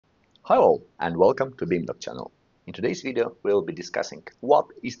Hi all and welcome to BimmerDoc channel. In today's video we'll be discussing what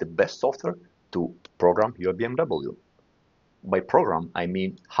is the best software to program your BMW. By program I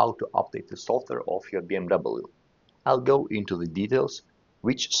mean how to update the software of your BMW. I'll go into the details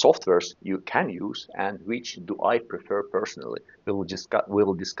which softwares you can use and which do I prefer personally. We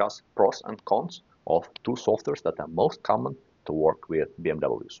will discuss pros and cons of two softwares that are most common to work with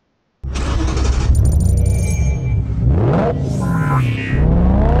BMWs.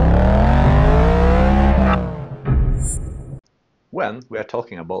 When we are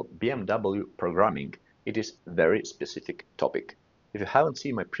talking about BMW programming, it is a very specific topic. If you haven't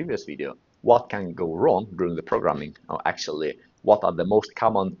seen my previous video, what can go wrong during the programming, or actually what are the most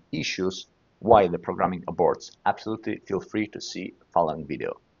common issues why the programming aborts, absolutely feel free to see the following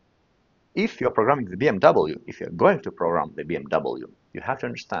video. If you're programming the BMW, if you're going to program the BMW, you have to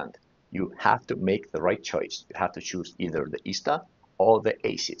understand, you have to make the right choice. You have to choose either the ista or the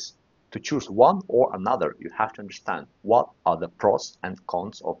e-Sys. To choose one or another, you have to understand what are the pros and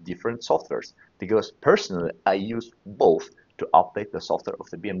cons of different softwares. Because personally, I use both to update the software of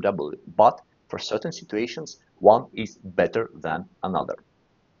the BMW, but for certain situations, one is better than another.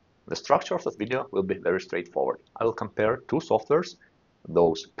 The structure of this video will be very straightforward. I will compare two softwares,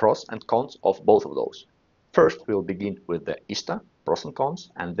 those pros and cons of both of those. First, we'll begin with the ista, pros and cons,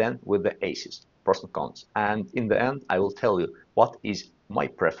 and then with the e-Sys, pros and cons. And in the end, I will tell you what is my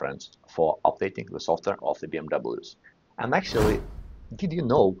preference for updating the software of the BMWs. And actually, did you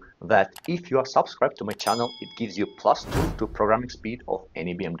know that if you are subscribed to my channel, it gives you +2 to programming speed of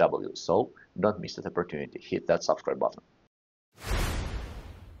any BMW. So don't miss that opportunity. Hit that subscribe button.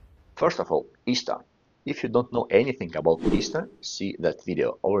 First of all, ista. If you don't know anything about ista, see that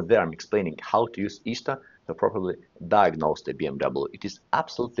video. Over there I'm explaining how to use ista to properly diagnose the BMW. It is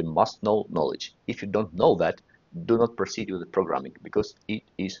absolutely must-know knowledge. If you don't know that, do not proceed with the programming because it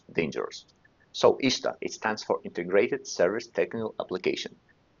is dangerous. So ista, it stands for Integrated Service Technical Application.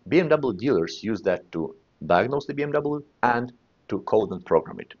 BMW dealers use that to diagnose the BMW and to code and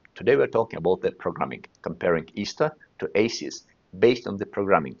program it. Today we're talking about the programming, comparing ista to e-Sys based on the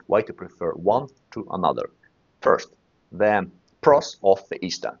programming, why to prefer one to another. First, the pros of the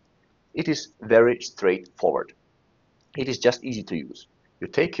ista. It is very straightforward. It is just easy to use. You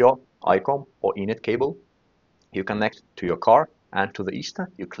take your ICOM or Ethernet cable, you connect to your car, and to the ista,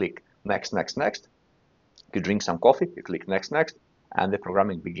 you click next, next, next. You drink some coffee, you click next, next, and the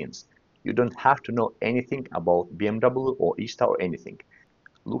programming begins. You don't have to know anything about BMW or ista or anything.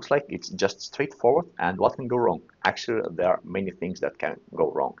 Looks like it's just straightforward, and what can go wrong? Actually, there are many things that can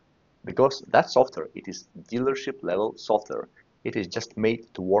go wrong. Because that software, it is dealership level software. It is just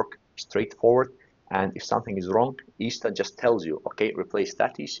made to work straightforward, and if something is wrong, ista just tells you, okay, replace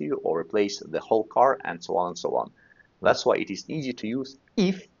that ECU or replace the whole car and so on and so on. That's why it is easy to use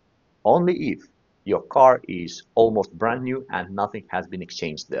if, only if, your car is almost brand new and nothing has been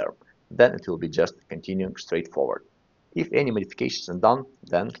exchanged there. Then it will be just continuing straightforward. If any modifications are done,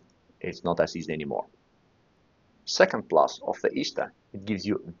 then it's not as easy anymore. Second plus of the ista, it gives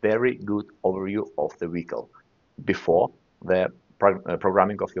you very good overview of the vehicle before the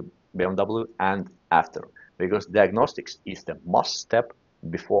programming of your BMW and after, because diagnostics is the must step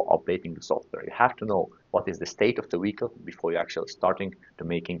before updating the software. You have to know what is the state of the vehicle before you're actually starting to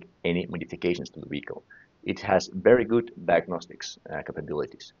making any modifications to the vehicle. It has very good diagnostics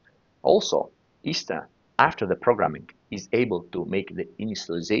capabilities. Also, ista, after the programming, is able to make the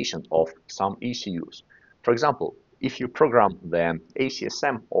initialization of some ECUs. For example, if you program the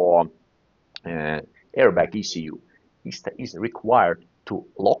ACSM or airbag ECU, ista is required to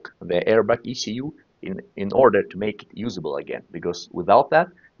lock the airbag ECU in order to make it usable again, because without that,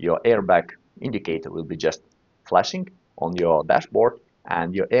 your airbag indicator will be just flashing on your dashboard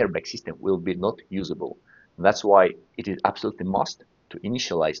and your airbag system will be not usable. That's why it is absolutely must to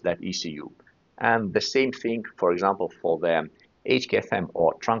initialize that ECU. And the same thing, for example, for the HKFM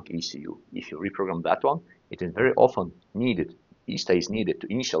or trunk ECU. If you reprogram that one, it is very often needed, ista is needed to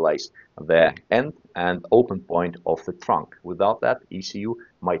initialize the end and open point of the trunk. Without that, ECU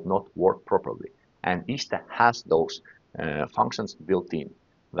might not work properly. And ista has those functions built in.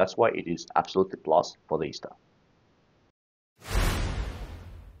 That's why it is absolutely plus for the ista.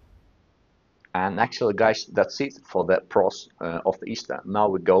 And actually, guys, that's it for the pros of the ista. Now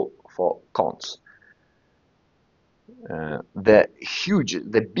we go for cons.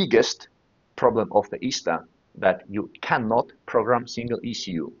 The biggest problem of the ista that you cannot program single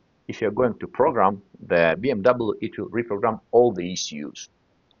ECU. If you're going to program the BMW, it will reprogram all the ECUs.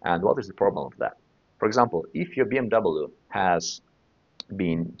 And what is the problem of that? For example, if your BMW has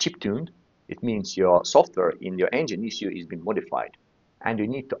been chip tuned, it means your software in your engine ECU is been modified. and you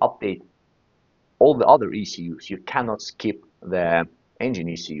need to update all the other ECUs. You cannot skip the engine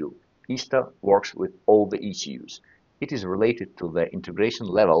ECU. ista works with all the ECUs. It is related to the integration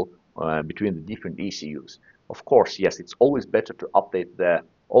level between the different ECUs. Of course, yes, it's always better to update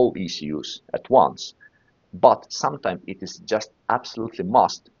all ECUs at once, but sometimes it is just absolutely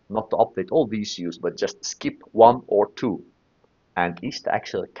must not to update all the ECUs, but just skip one or two. And ista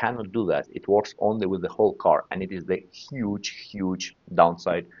actually cannot do that. It works only with the whole car, and it is the huge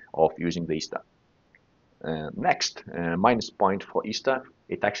downside of using the ista. Next, minus point for ista,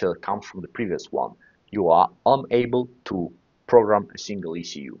 it actually comes from the previous one. You are unable to program a single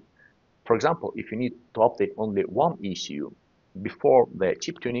ECU. For example, if you need to update only one ECU, before the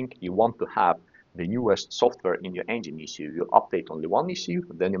chip tuning, you want to have the newest software in your engine ECU. You update only one ECU,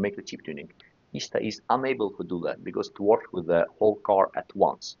 then you make the chip tuning. ista is unable to do that because it works with the whole car at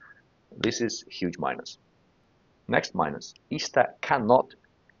once. This is huge minus. Next minus, ista cannot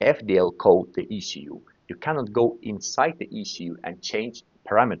FDL code the ECU. You cannot go inside the ECU and change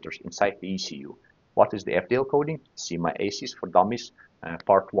parameters inside the ECU. What is the FDL coding? See my e-Sys for Dummies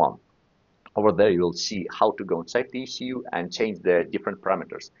part 1. Over there you will see how to go inside the ECU and change the different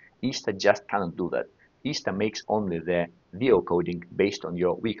parameters. ista just cannot do that. ista makes only the VO coding based on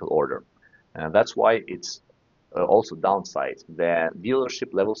your vehicle order. That's why it's also downside. The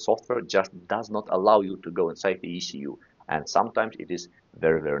dealership level software just does not allow you to go inside the ECU, and sometimes it is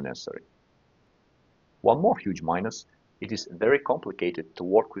very necessary. One more huge minus, it is very complicated to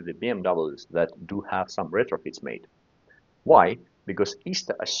work with the BMWs that do have some retrofits made. Why? Because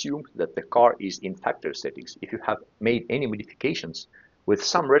ista assumes that the car is in factory settings. If you have made any modifications with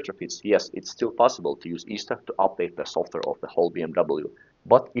some retrofits, yes, it's still possible to use ista to update the software of the whole BMW.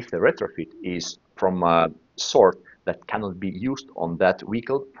 But if the retrofit is from a sort that cannot be used on that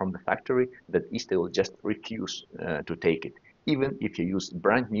vehicle from the factory, then ista will just refuse to take it. Even if you use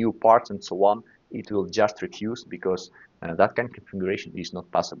brand new parts and so on, it will just refuse because that kind of configuration is not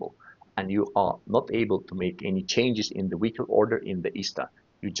possible. And you are not able to make any changes in the vehicle order in the ista.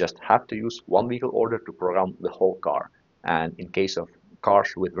 You just have to use one vehicle order to program the whole car. And in case of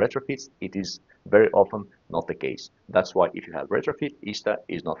cars with retrofits, it is very often not the case. That's why if you have retrofit, ista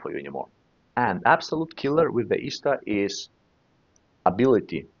is not for you anymore. And absolute killer with the ista is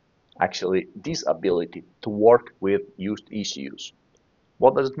disability to work with used ECUs.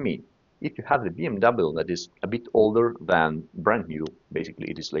 What does it mean? If you have the BMW that is a bit older than brand new, basically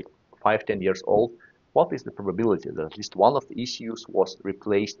it is like 5-10 years old, what is the probability that at least one of the ECUs was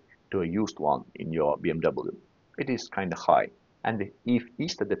replaced to a used one in your BMW? It is kind of high. And if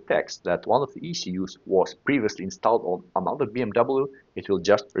ista detects that one of the ECUs was previously installed on another BMW, it will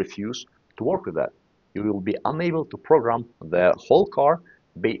just refuse to work with that. You will be unable to program the whole car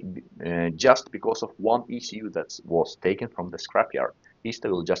just because of one ECU that was taken from the scrapyard. ista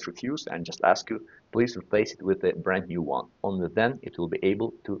will just refuse and just ask you, please replace it with a brand new one. Only then it will be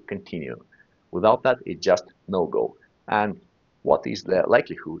able to continue. Without that, it's just no-go. And what is the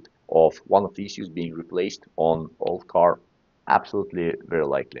likelihood of one of the ECUs being replaced on old car? Absolutely very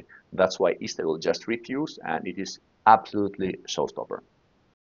likely. That's why ista will just refuse, and it is absolutely showstopper.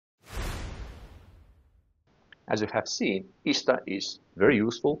 As you have seen, ista is very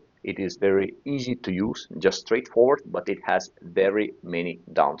useful. It is very easy to use, just straightforward, but it has very many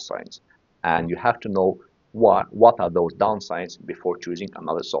downsides. And you have to know what are those downsides before choosing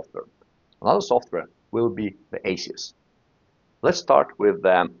another software. Another software will be the e-Sys. Let's start with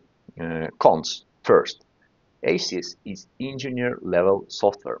the cons first. e-Sys is engineer level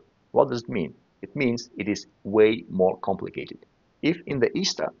software. What does it mean? It means it is way more complicated. If in the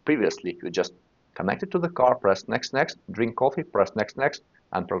ista previously you just connect it to the car, press next, drink coffee, press next,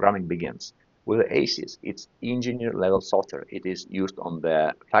 and programming begins. With the e-Sys, it's engineer level software. It is used on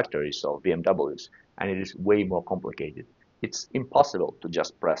the factories of BMWs, and it is way more complicated. It's impossible to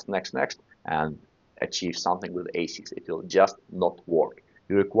just press next and achieve something with e-Sys. It will just not work.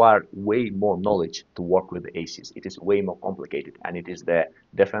 You require way more knowledge to work with the e-Sys. It is way more complicated, and it is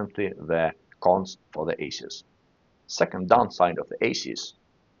definitely the cons for the e-Sys. Second downside of the e-Sys,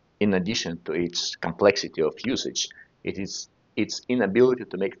 in addition to its complexity of usage, it is its inability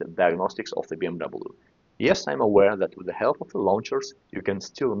to make the diagnostics of the BMW. Yes, I'm aware that with the help of the launchers, you can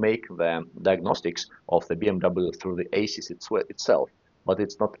still make the diagnostics of the BMW through the e-Sys itself, but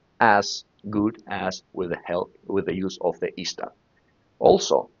it's not as good as with the use of the ista.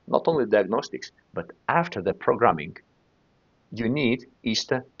 Also, not only diagnostics, but after the programming, you need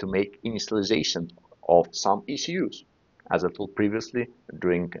ista to make initialization of some ECUs, as I told previously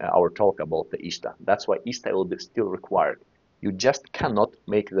during our talk about the ista. That's why ista will be still required. You just cannot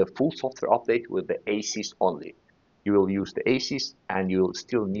make the full software update with the e-Sys only. You will use the e-Sys and you will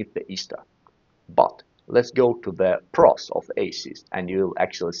still need the ista. But let's go to the pros of the e-Sys and you will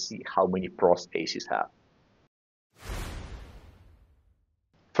actually see how many pros e-Sys have.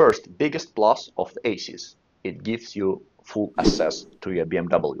 First, biggest plus of the e-Sys, it gives you full access to your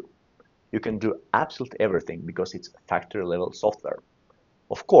BMW. You can do absolutely everything because it's factory level software.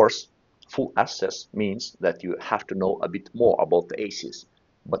 Of course, full access means that you have to know a bit more about the e-Sys.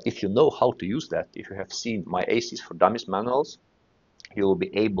 But if you know how to use that, if you have seen my e-Sys for Dummies manuals, you will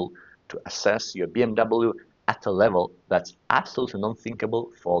be able to assess your BMW at a level that's absolutely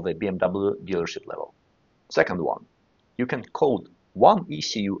non-thinkable for the BMW dealership level. Second one, you can code one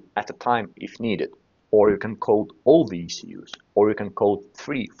ECU at a time if needed, or you can code all the ECUs, or you can code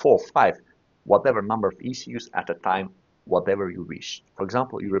 3, 4, 5, whatever number of ECUs at a time, whatever you wish. For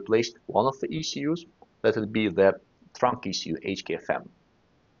example, you replaced one of the ECUs, let it be the trunk ECU HKFM.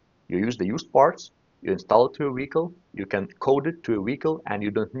 You use the used parts, you install it to a vehicle, you can code it to a vehicle, and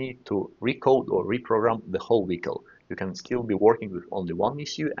you don't need to recode or reprogram the whole vehicle. You can still be working with only one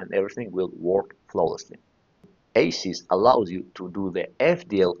ECU and everything will work flawlessly. e-Sys allows you to do the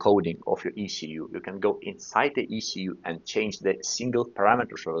FDL coding of your ECU. You can go inside the ECU and change the single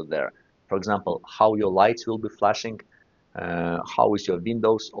parameters over there. For example, how your lights will be flashing, how is your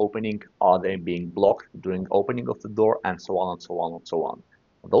windows opening, are they being blocked during opening of the door, and so on and so on and so on.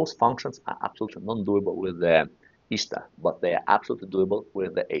 Those functions are absolutely non-doable with the ista, but they are absolutely doable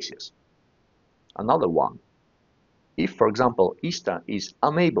with the e-Sys. Another one, if for example ista is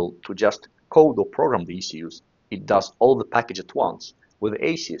unable to just code or program the ECUs, it does all the package at once. With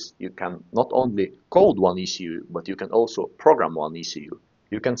e-Sys, you can not only code one ECU, but you can also program one ECU.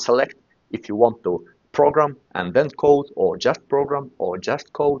 You can select if you want to program and then code, or just program, or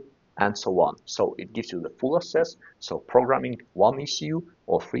just code, and so on. So it gives you the full access. So programming one ECU,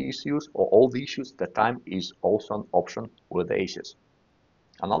 or 3 ECUs, or all the ECUs at a time is also an option with the e-Sys.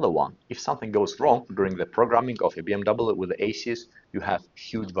 Another one, if something goes wrong during the programming of a BMW with the e-Sys, you have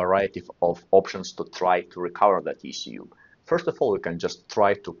huge variety of options to try to recover that ECU. First of all, you can just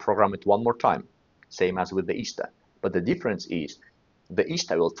try to program it one more time, same as with the ista. But the difference is, the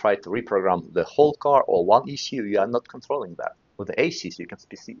ista will try to reprogram the whole car or one ECU, you are not controlling that. With the e-Sys, you can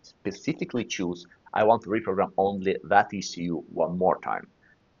specifically choose, I want to reprogram only that ECU one more time.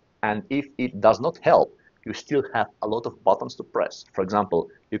 And if it does not help, you still have a lot of buttons to press. For example,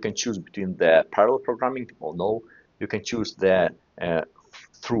 you can choose between the parallel programming or no. You can choose the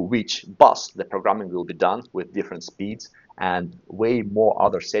through which bus the programming will be done with different speeds, and way more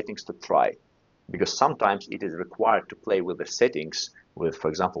other settings to try. Because sometimes it is required to play with the settings, with, for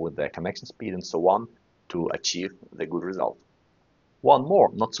example, with the connection speed and so on, to achieve the good result. One more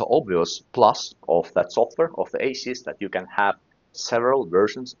not so obvious plus of that software, of the e-Sys, that you can have several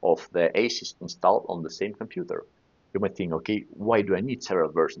versions of the e-Sys installed on the same computer. You might think, okay, why do I need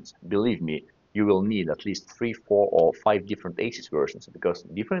several versions? Believe me, you will need at least 3, 4, or 5 different e-Sys versions, because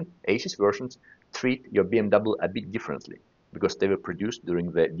different e-Sys versions treat your BMW a bit differently, because they were produced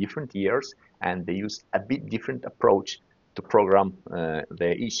during the different years and they use a bit different approach to program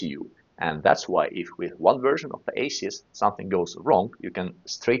the ECU. And that's why if with one version of the e-Sys something goes wrong, you can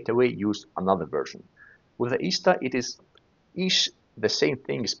straight away use another version. With the ista, it is the same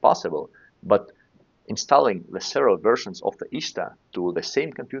thing is possible, but installing the several versions of the ista to the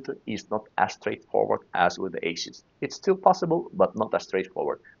same computer is not as straightforward as with the e-Sys. It's still possible, but not as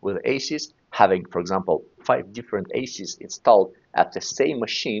straightforward. With the e-Sys, having, for example, 5 different e-Sys installed at the same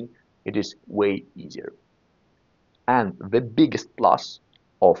machine, it is way easier. And the biggest plus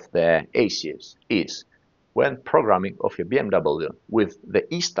of the e-Sys is when programming of your BMW with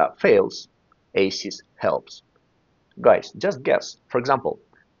the ista fails, e-Sys helps. Guys, just guess. For example,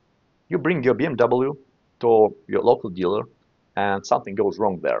 you bring your BMW to your local dealer and something goes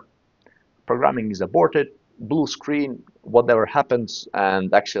wrong there. Programming is aborted, blue screen, whatever happens,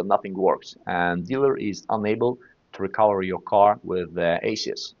 and actually nothing works. And dealer is unable to recover your car with the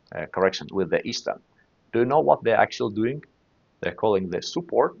e-Sys, with the ista. Do you know what they're actually doing? They're calling the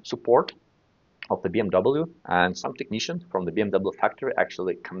support of the BMW, and some technician from the BMW factory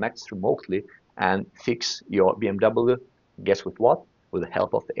actually connects remotely and fix your BMW, guess with what? With the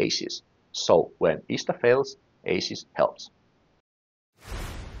help of the e-Sys. So when ista fails, e-Sys helps.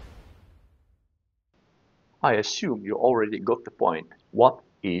 I assume you already got the point. What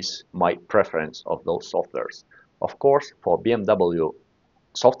is my preference of those softwares? Of course, for BMW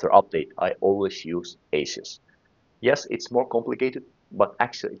software update, I always use e-Sys. Yes, it's more complicated, but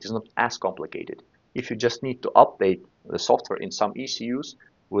actually it is not as complicated. If you just need to update the software in some ECUs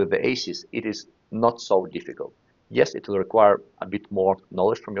with the e-Sys, it is not so difficult. Yes, it will require a bit more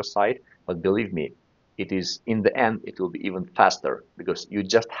knowledge from your side, but believe me, it is, in the end, it will be even faster because you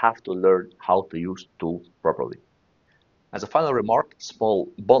just have to learn how to use tools properly. As a final remark, small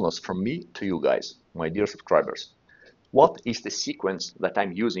bonus from me to you guys, my dear subscribers. What is the sequence that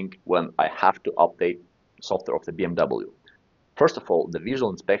I'm using when I have to update software of the BMW? First of all, the visual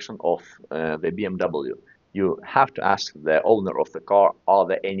inspection of the BMW. You have to ask the owner of the car, are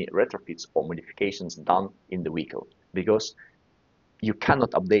there any retrofits or modifications done in the vehicle? Because you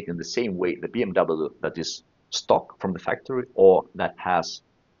cannot update in the same way the BMW that is stock from the factory or that has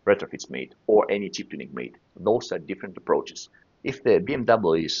retrofits made or any chip tuning made. Those are different approaches. If the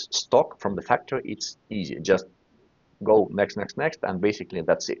BMW is stock from the factory, it's easy. Just go next, and basically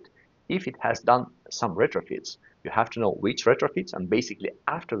that's it. If it has done some retrofits, you have to know which retrofits, and basically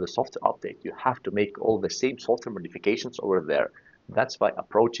after the software update, you have to make all the same software modifications over there. That's why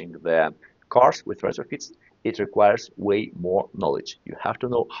approaching the cars with retrofits, it requires way more knowledge. You have to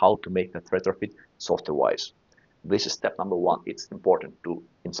know how to make that retrofit software-wise. This is step number one. It's important to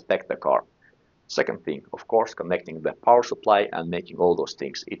inspect the car. Second thing, of course, connecting the power supply and making all those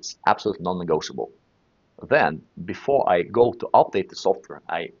things. It's absolutely non-negotiable. Then, before I go to update the software,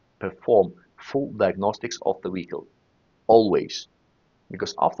 I perform full diagnostics of the vehicle, always.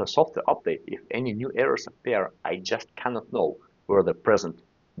 Because after software update, if any new errors appear, I just cannot know whether they're present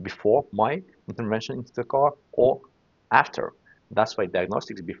before my intervention into the car or after. That's why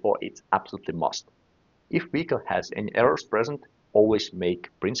diagnostics before it's absolutely must. If vehicle has any errors present, always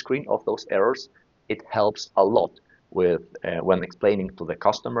make print screen of those errors. It helps a lot with when explaining to the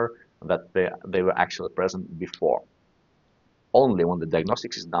customer that they were actually present before. Only when the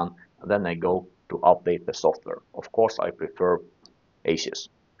diagnostics is done, then I go to update the software. Of course, I prefer e-Sys.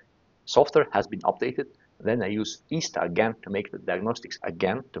 Software has been updated, then I use ista again to make the diagnostics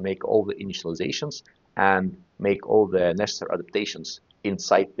again, to make all the initializations and make all the necessary adaptations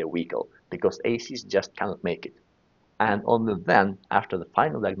inside the vehicle, because e-Sys just cannot make it. And only then, after the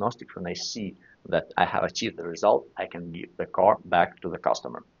final diagnostic, when I see that I have achieved the result, I can give the car back to the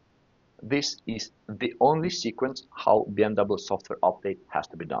customer. This is the only sequence how BMW software update has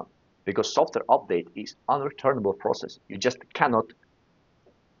to be done. Because software update is unreturnable process. You just cannot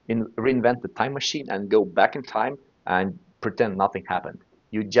reinvent the time machine and go back in time and pretend nothing happened.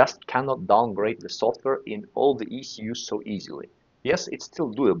 You just cannot downgrade the software in all the ECUs so easily. Yes, it's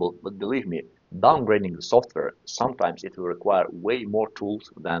still doable, but believe me, downgrading the software, sometimes it will require way more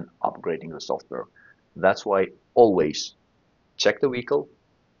tools than upgrading the software. That's why always check the vehicle,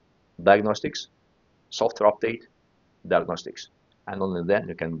 diagnostics, software update, diagnostics, and only then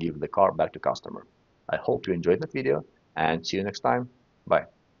you can give the car back to customer. I hope you enjoyed that video and see you next time. Bye.